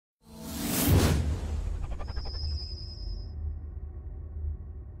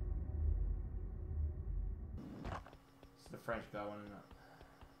French guy one, isn't it?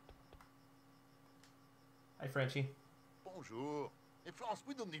 Hey, Frenchie. Bonjour. In France,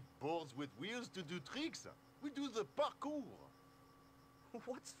 we don't need boards with wheels to do tricks. We do the parkour.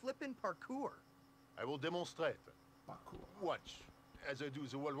 What's flippin' parkour? I will demonstrate. Parkour. Watch as I do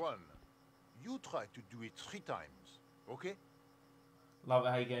the wall run. You try to do it 3 times, okay? Love it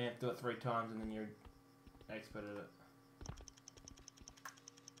how you're going to have to do it 3 times and then you're expert at it.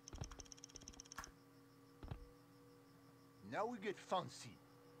 Now we get fancy.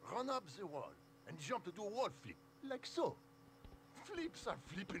 Run up the wall and jump to do a wall flip, like so. Flips are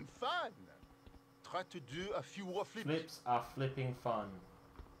flipping fun. Try to do a few wall flips. Flips are flipping fun.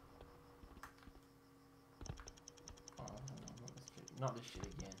 Oh, not this shit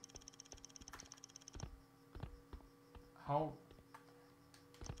again. How?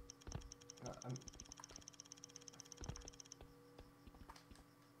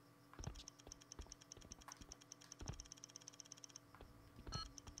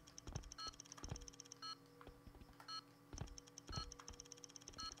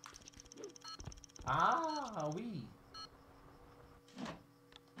 Ah, oui.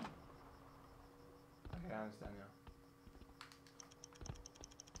 Okay, I understand now.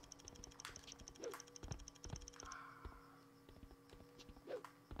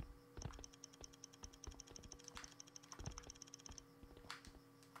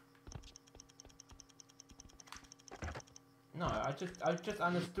 No, I just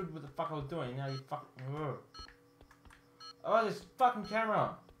understood what the fuck I was doing. Now you fucking. Ugh. Oh, this fucking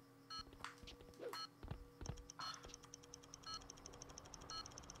camera.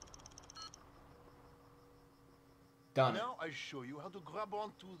 Done. Now I show you how to grab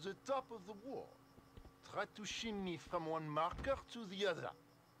onto the top of the wall. Try to shimmy from one marker to the other.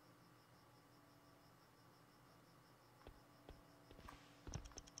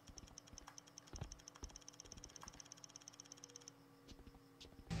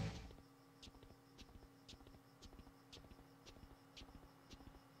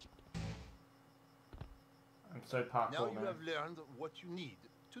 I'm so parkour, Now man. you have learned what you need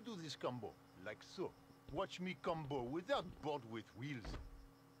to do this combo, like so. Watch me combo without board with wheels.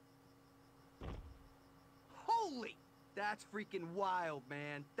 Holy! That's freaking wild,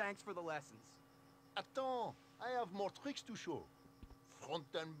 man. Thanks for the lessons. Attends, I have more tricks to show. Front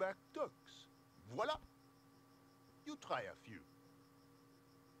and back tucks. Voila! You try a few.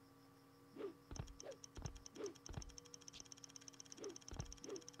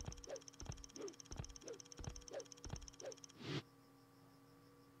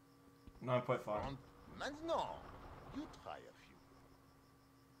 $9.5. Maintenant, you try a few.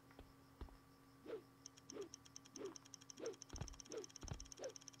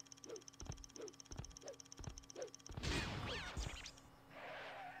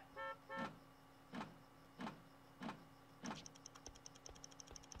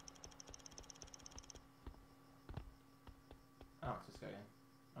 Oh, it's this guy again.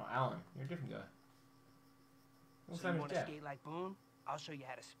 Oh, Alan, you're a different guy. What's So you name want is to Jeff? skate like Boone? I'll show you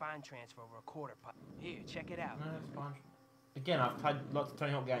how to spine transfer a recorder pipe. Here, check it out. No, that's fine. Again, I've played lots of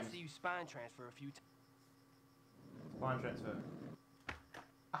Tony Hawk games. See you spine transfer a few times. Spine transfer.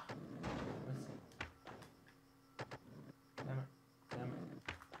 Ah, listen. Damn it. Damn it.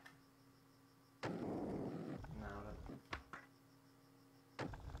 No,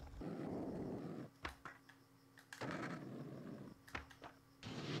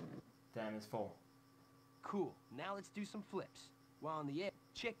 damn, it's full. Cool. Now let's do some flips. While on the air,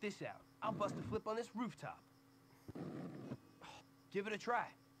 check this out. I'll bust a flip on this rooftop. Give it a try.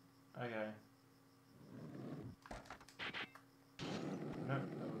 Okay. No,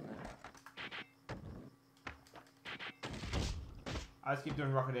 that wasn't it. I just keep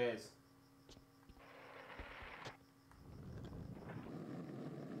doing rocket airs.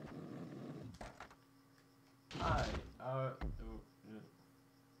 I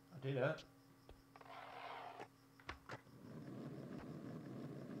do that.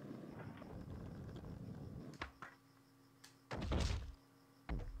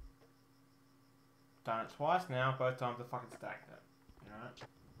 Done it twice now, both times I fucking stacked it. You know?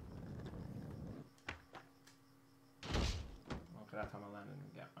 Okay, that time I landed in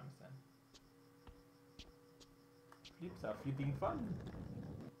the gap, I understand. Flips are flipping fun.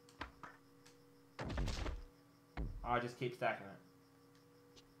 I just keep stacking it.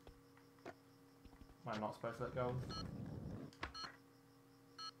 Am I not supposed to let go of?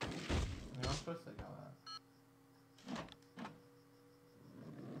 I'm not supposed to let go of that.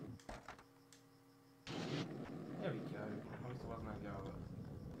 There we go. At least it wasn't let go of it.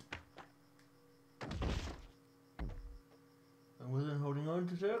 I wasn't holding on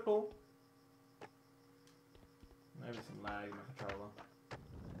to circle. Maybe this some lag in my controller.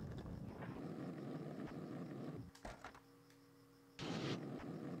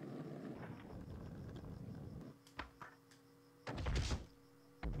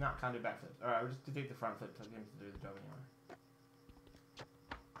 No, can't do backflips. Alright, we'll just delete the front flip to get him to do the job anyway.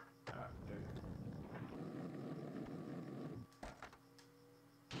 Alright, do.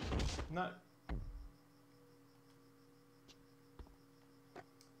 No.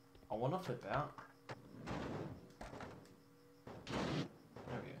 I want to flip out. There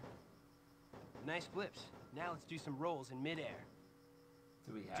we go. Nice flips. Now let's do some rolls in midair.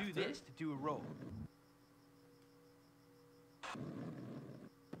 Do we have Do to? this to do a roll.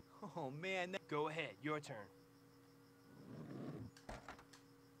 Oh, man. Go ahead, your turn.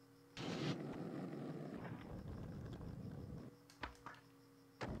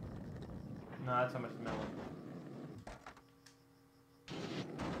 No, that's how much melon.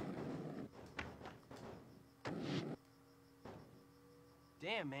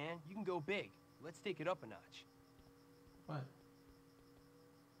 Damn, man, you can go big. Let's take it up a notch. What?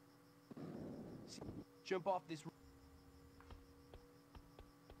 See, jump off this.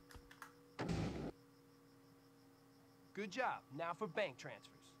 Good job. Now for bank transfers.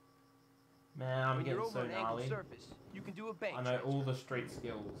 Man, I'm When you're getting over so an angled gnarly. surface, you can do a bank I know transfer. all the street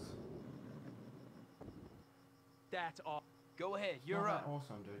skills. That's all. Go ahead, It's you're not up. that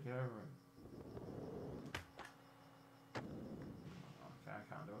awesome, dude. Get over it. Okay,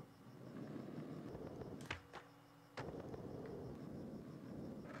 I can't do it.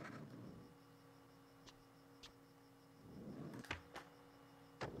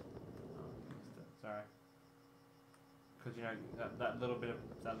 Sorry. Because you know that little bit of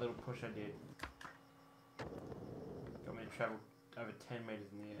that little push I did got me to travel over 10 meters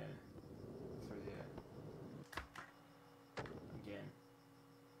in the air through the air. Again.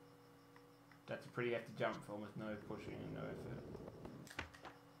 That's a pretty hefty jump for almost no pushing and no effort.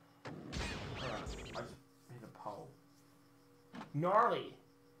 Alright, I just hit a pole. Gnarly!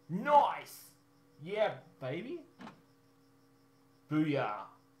 Nice! Yeah, baby! Booyah!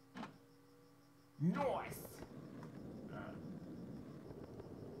 Nice! Alright.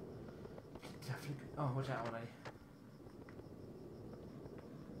 Definitely. Oh, watch out, one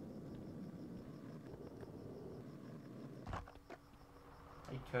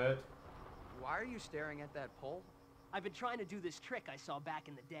Hey, Kurt. Why are you staring at that pole? I've been trying to do this trick I saw back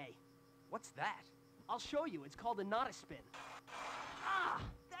in the day. What's that? I'll show you. It's called a nada spin. Ah!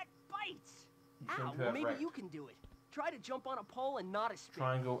 That bites! You Ow, seem to well have maybe wrecked. you can do it. Try to jump on a pole and nada spin.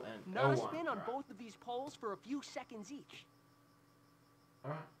 Triangle and Nada L1. spin on Alright. both of these poles for a few seconds each.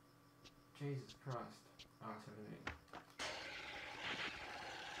 Alright. Jesus Christ. Oh, 17.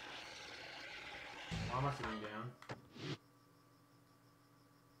 Why am I sitting down?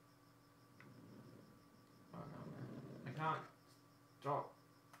 Oh no, man. I can't stop.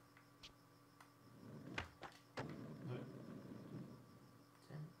 Look.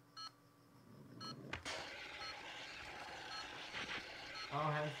 10. Oh,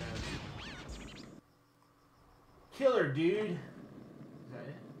 handstand. Killer, dude. Is that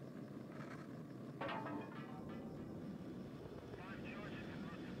it?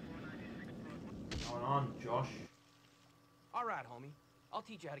 Going on, Josh? All right, homie. I'll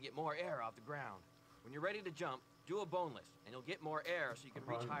teach you how to get more air off the ground. When you're ready to jump, do a boneless, and you'll get more air so you can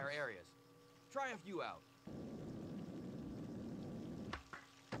reach higher areas. Try a few out.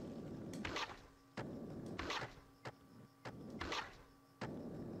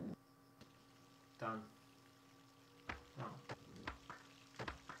 Done. Oh.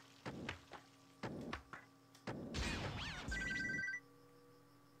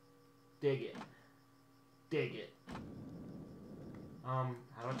 Dig it. Dig it. How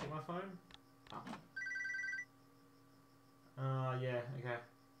do I check my phone? Oh. Yeah, okay.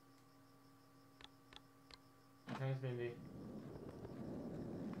 Thanks, Mindy.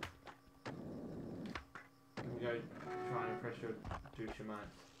 Can we go try and impress your douche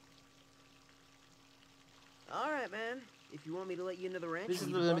mates? All right, man. If you want me to let you into the ranch, This is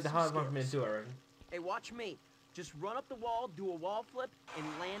you need to gonna be bust the some hardest one for me to skills. do, I reckon. Hey, watch me. Just run up the wall, do a wall flip, and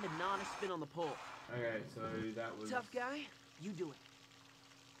land a nada spin on the pole. Okay, so that was... Tough guy, you do it.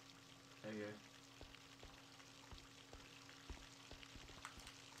 There you go.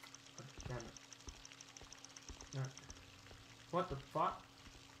 Oh, damn it. No. What the fuck?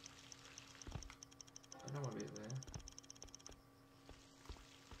 I don't want to be there.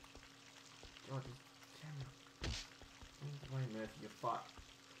 God, damn it. Wait, Murphy, you fuck.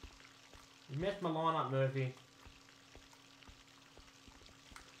 You messed my line up, Murphy.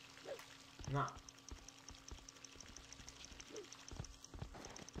 Nah.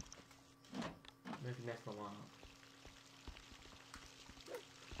 Murphy messed my line up.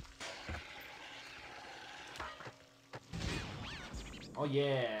 Oh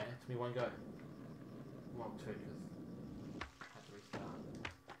yeah, it's me one go. Well, two, because I had to restart.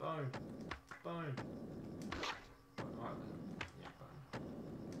 Boom. Boom. Alright, yeah,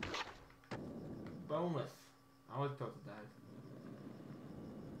 boom. Boneless. I always thought it died.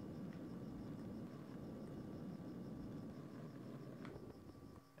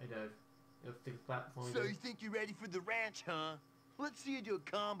 Hey Dave, you'll stick a clap for me. So Dave? you think you're ready for the ranch, huh? Let's see you do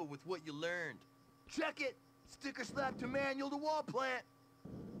a combo with what you learned. Check it! Sticker slap to manual to wall plant.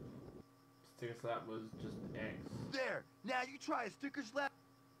 Sticker slap was just X. There! Now you try a sticker slap.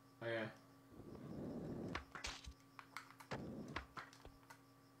 Okay.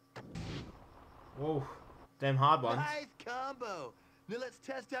 Whoa, damn hard one. Nice combo! Now let's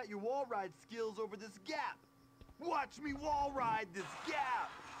test out your wall ride skills over this gap. Watch me wall ride this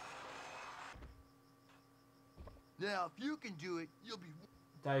gap! Now, if you can do it, you'll be...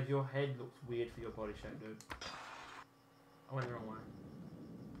 Dave, your head looks weird for your body shape, dude. I went the wrong way.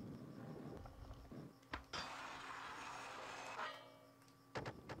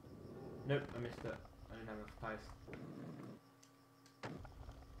 Nope, I missed it. I didn't have enough space.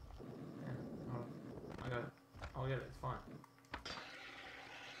 Yeah, I got it. I'll get it, it's fine.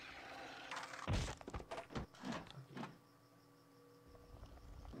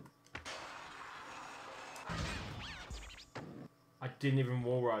 I didn't even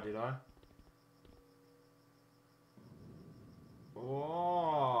wall ride, did I?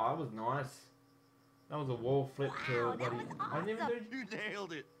 Oh, that was nice. That was a wall flip to Wow, that what he... was I didn't even do... You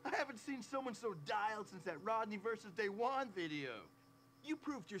nailed it! I haven't seen someone so dialed since that Rodney versus Day One video. You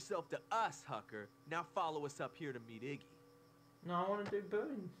proved yourself to us, Hucker. Now follow us up here to meet Iggy. No, I want to do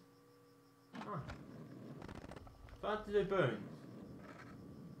boons. Oh. So I have to do boons.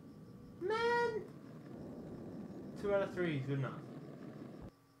 Man! 2 out of 3 is good enough.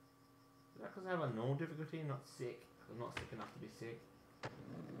 Is that because I have a normal difficulty and not sick? I'm not sick enough to be sick.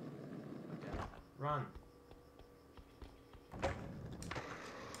 Okay. Run.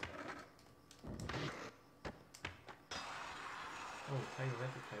 Oh, take the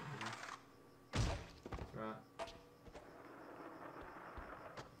electric cable. Right.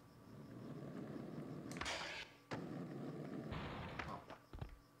 Oh.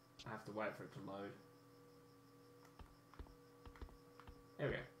 I have to wait for it to load. There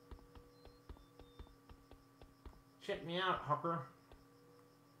we go. Check me out, Hucker.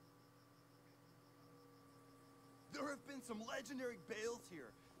 There have been some legendary bales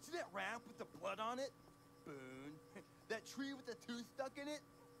here. See that ramp with the blood on it? Boon. That tree with the tooth stuck in it?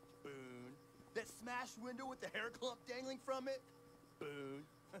 Boon. That smashed window with the hair clump dangling from it? Boon.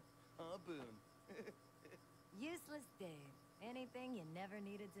 Boon. Useless Dave. Anything you never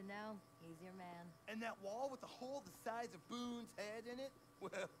needed to know, he's your man. And that wall with the hole the size of Boone's head in it?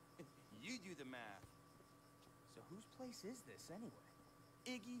 Well, you do the math. So whose place is this, anyway?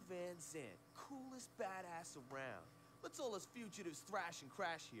 Iggy Van Zandt, coolest badass around. Let's all us fugitives thrash and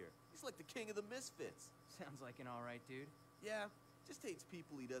crash here. He's like the king of the misfits. Sounds like an alright dude. Yeah, just hates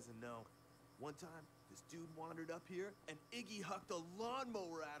people he doesn't know. One time, this dude wandered up here, and Iggy hucked a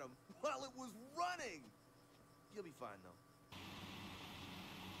lawnmower at him while it was running. You'll be fine, though.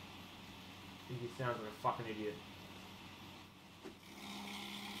 He sounds like a fucking idiot.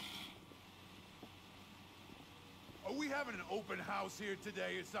 Are we having an open house here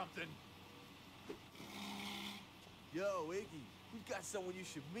today or something? Yo, Iggy, we've got someone you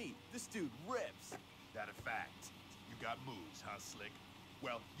should meet. This dude rips. That a fact. You got moves, huh, Slick?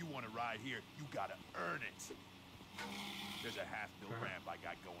 Well, you want to ride here, you gotta earn it. There's a half-built ramp I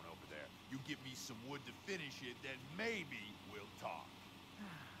got going over there. You give me some wood to finish it, then maybe we'll talk.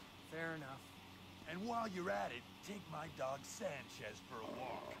 Fair enough. And while you're at it, take my dog Sanchez for a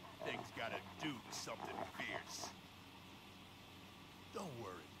walk. Thing's gotta do something fierce. Don't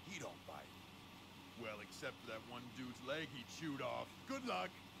worry, he don't bite. Well, except for that one dude's leg he chewed off. Good luck!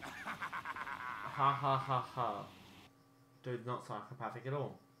 Ha ha ha ha. Dude's not psychopathic at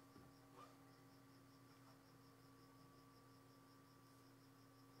all.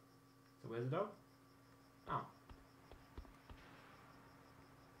 So where's the dog? Oh.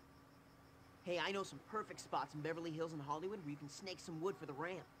 Hey, I know some perfect spots in Beverly Hills and Hollywood where you can snake some wood for the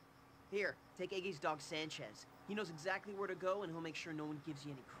ramp. Here, take Iggy's dog Sanchez. He knows exactly where to go and he'll make sure no one gives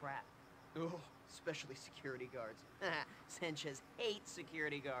you any crap. Oh, especially security guards. Sanchez hates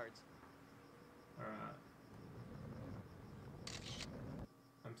security guards. Alright.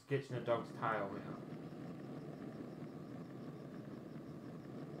 I'm sketching a dog's tail now.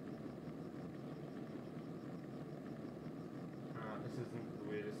 Alright, this isn't the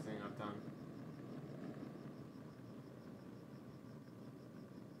weirdest thing I've done.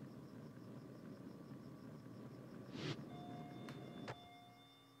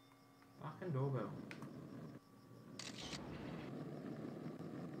 doorbell.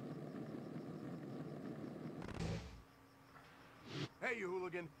 Hey, you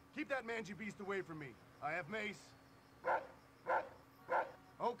hooligan. Keep that mangy beast away from me. I have mace.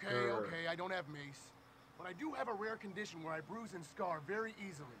 Okay, I don't have mace. But I do have a rare condition where I bruise and scar very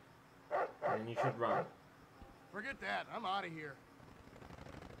easily. Then you should run. Forget that. I'm out of here.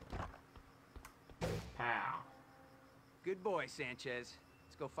 Pow. Good boy, Sanchez.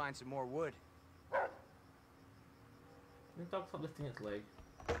 Let's go find some more wood. The dog stopped lifting its leg.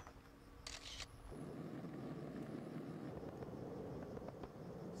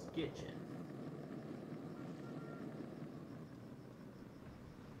 Skitching.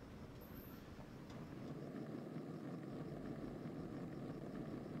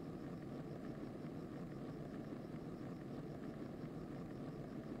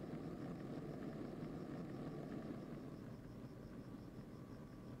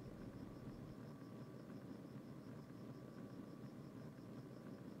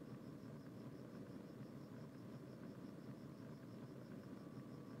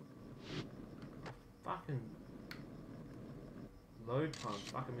 Fucking load time,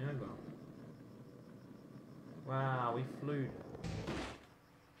 fucking me over. Wow, we flew.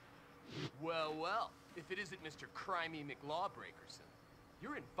 Well, well, if it isn't Mr. Crimey McLawbreakerson.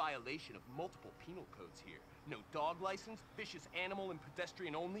 You're in violation of multiple penal codes here. No dog license, vicious animal and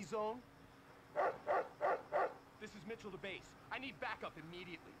pedestrian only zone. This is Mitchell to base. I need backup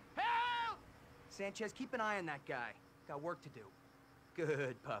immediately. Help! Sanchez, keep an eye on that guy. Got work to do.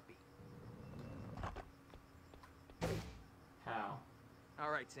 Good puppy. How?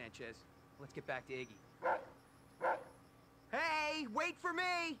 All right, Sanchez. Let's get back to Iggy. Hey, wait for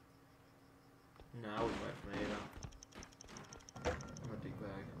me! No, I wouldn't wait for me either. I'm a big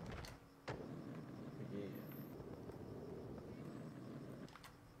bag. Yeah.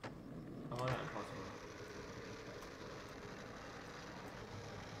 Oh, that's impossible.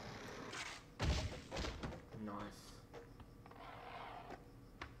 Nice.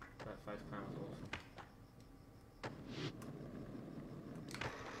 That face cam was awesome.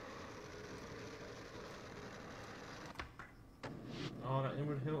 Oh, that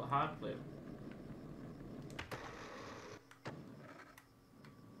inward hill hard flip.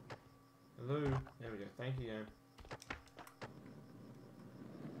 Hello. There we go. Thank you. Didn't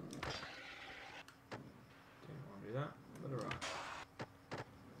want to do that, but alright.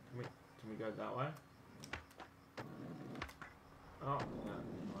 Can we go that way? Oh, no.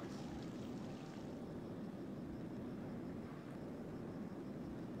 Nice.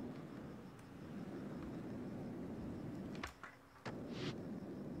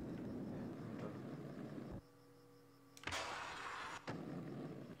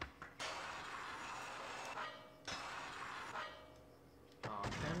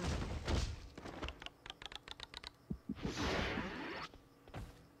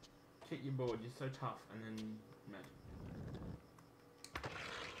 Kick your board, you're so tough, and then magic.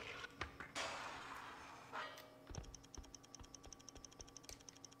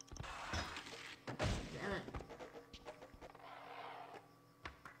 Damn it.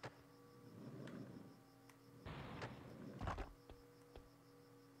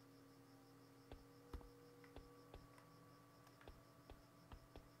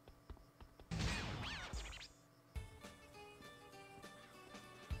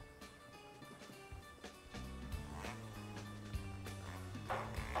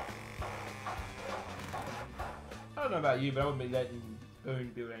 I don't know about you, but I wouldn't be letting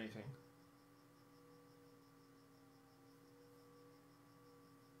Boone build anything.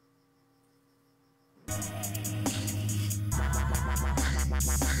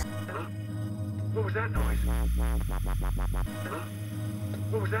 What was that noise?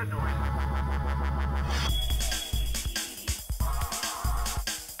 What was that noise?